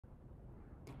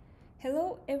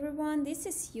Hello everyone, this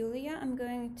is Yulia. I'm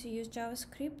going to use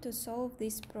JavaScript to solve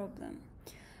this problem.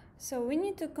 So we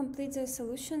need to complete the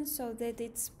solution so that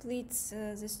it splits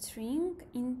the string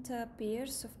into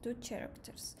pairs of 2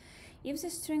 characters. If the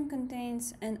string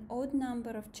contains an odd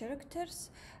number of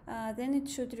characters, then it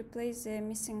should replace the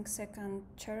missing second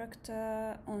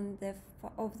character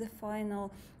of the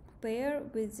final pair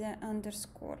with the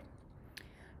underscore.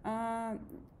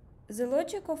 The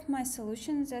logic of my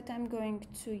solution is that I'm going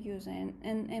to use an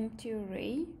empty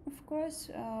array, of course,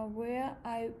 where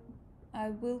I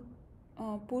will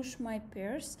push my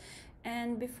pairs,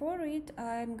 and before it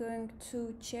I'm going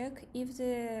to check if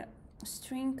the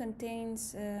string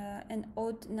contains an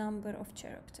odd number of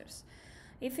characters.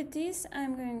 If it is,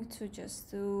 I'm going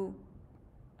just to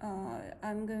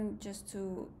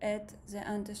add the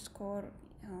underscore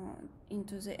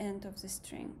into the end of the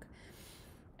string.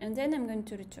 And then I'm going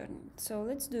to return it. So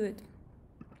let's do it.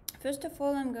 First of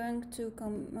all, I'm going to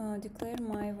declare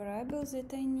my variables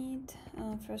that I need.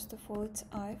 First of all, it's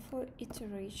I for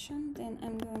iteration. Then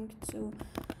I'm going to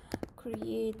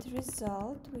create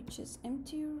result, which is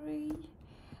empty array.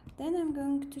 Then I'm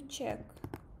going to check.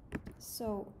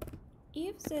 So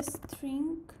if the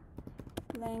string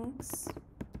length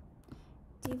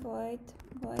divide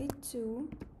by 2,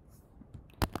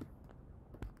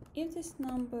 if this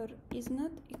number is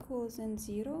not equal than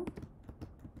 0,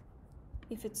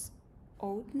 if it's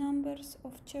odd numbers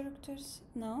of characters,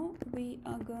 now we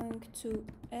are going to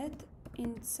add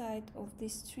inside of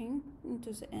this string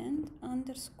into the end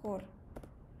underscore.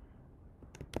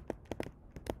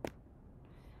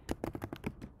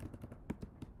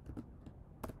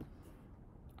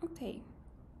 Okay.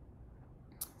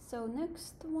 So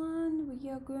next one, we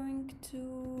are going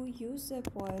to use a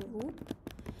while loop.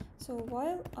 So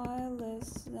while I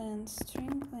less than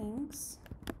string length,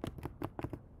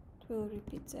 it will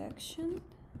repeat the action.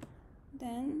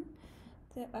 Then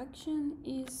the action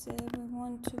is we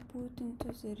want to put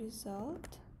into the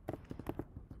result.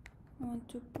 We want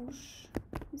to push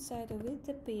inside of it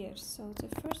the pairs. So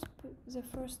the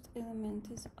first element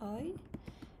is I,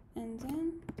 and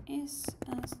then is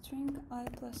string I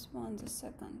plus 1 the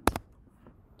second.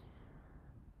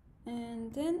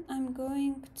 And then I'm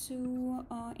going to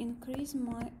increase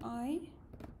my I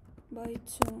by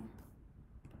 2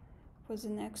 for the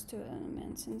next 2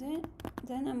 elements, and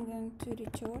then I'm going to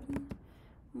return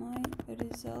my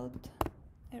result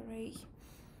array.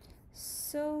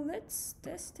 So let's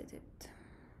test it.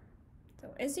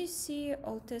 So as you see,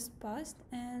 all tests passed,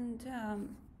 and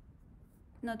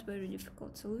not very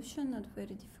difficult solution, not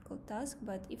very difficult task.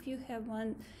 But if you have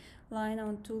one line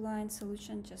or 2 line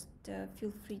solution, just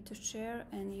feel free to share,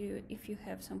 and if you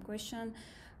have some question,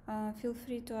 feel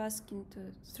free to ask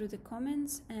through the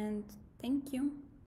comments, and thank you.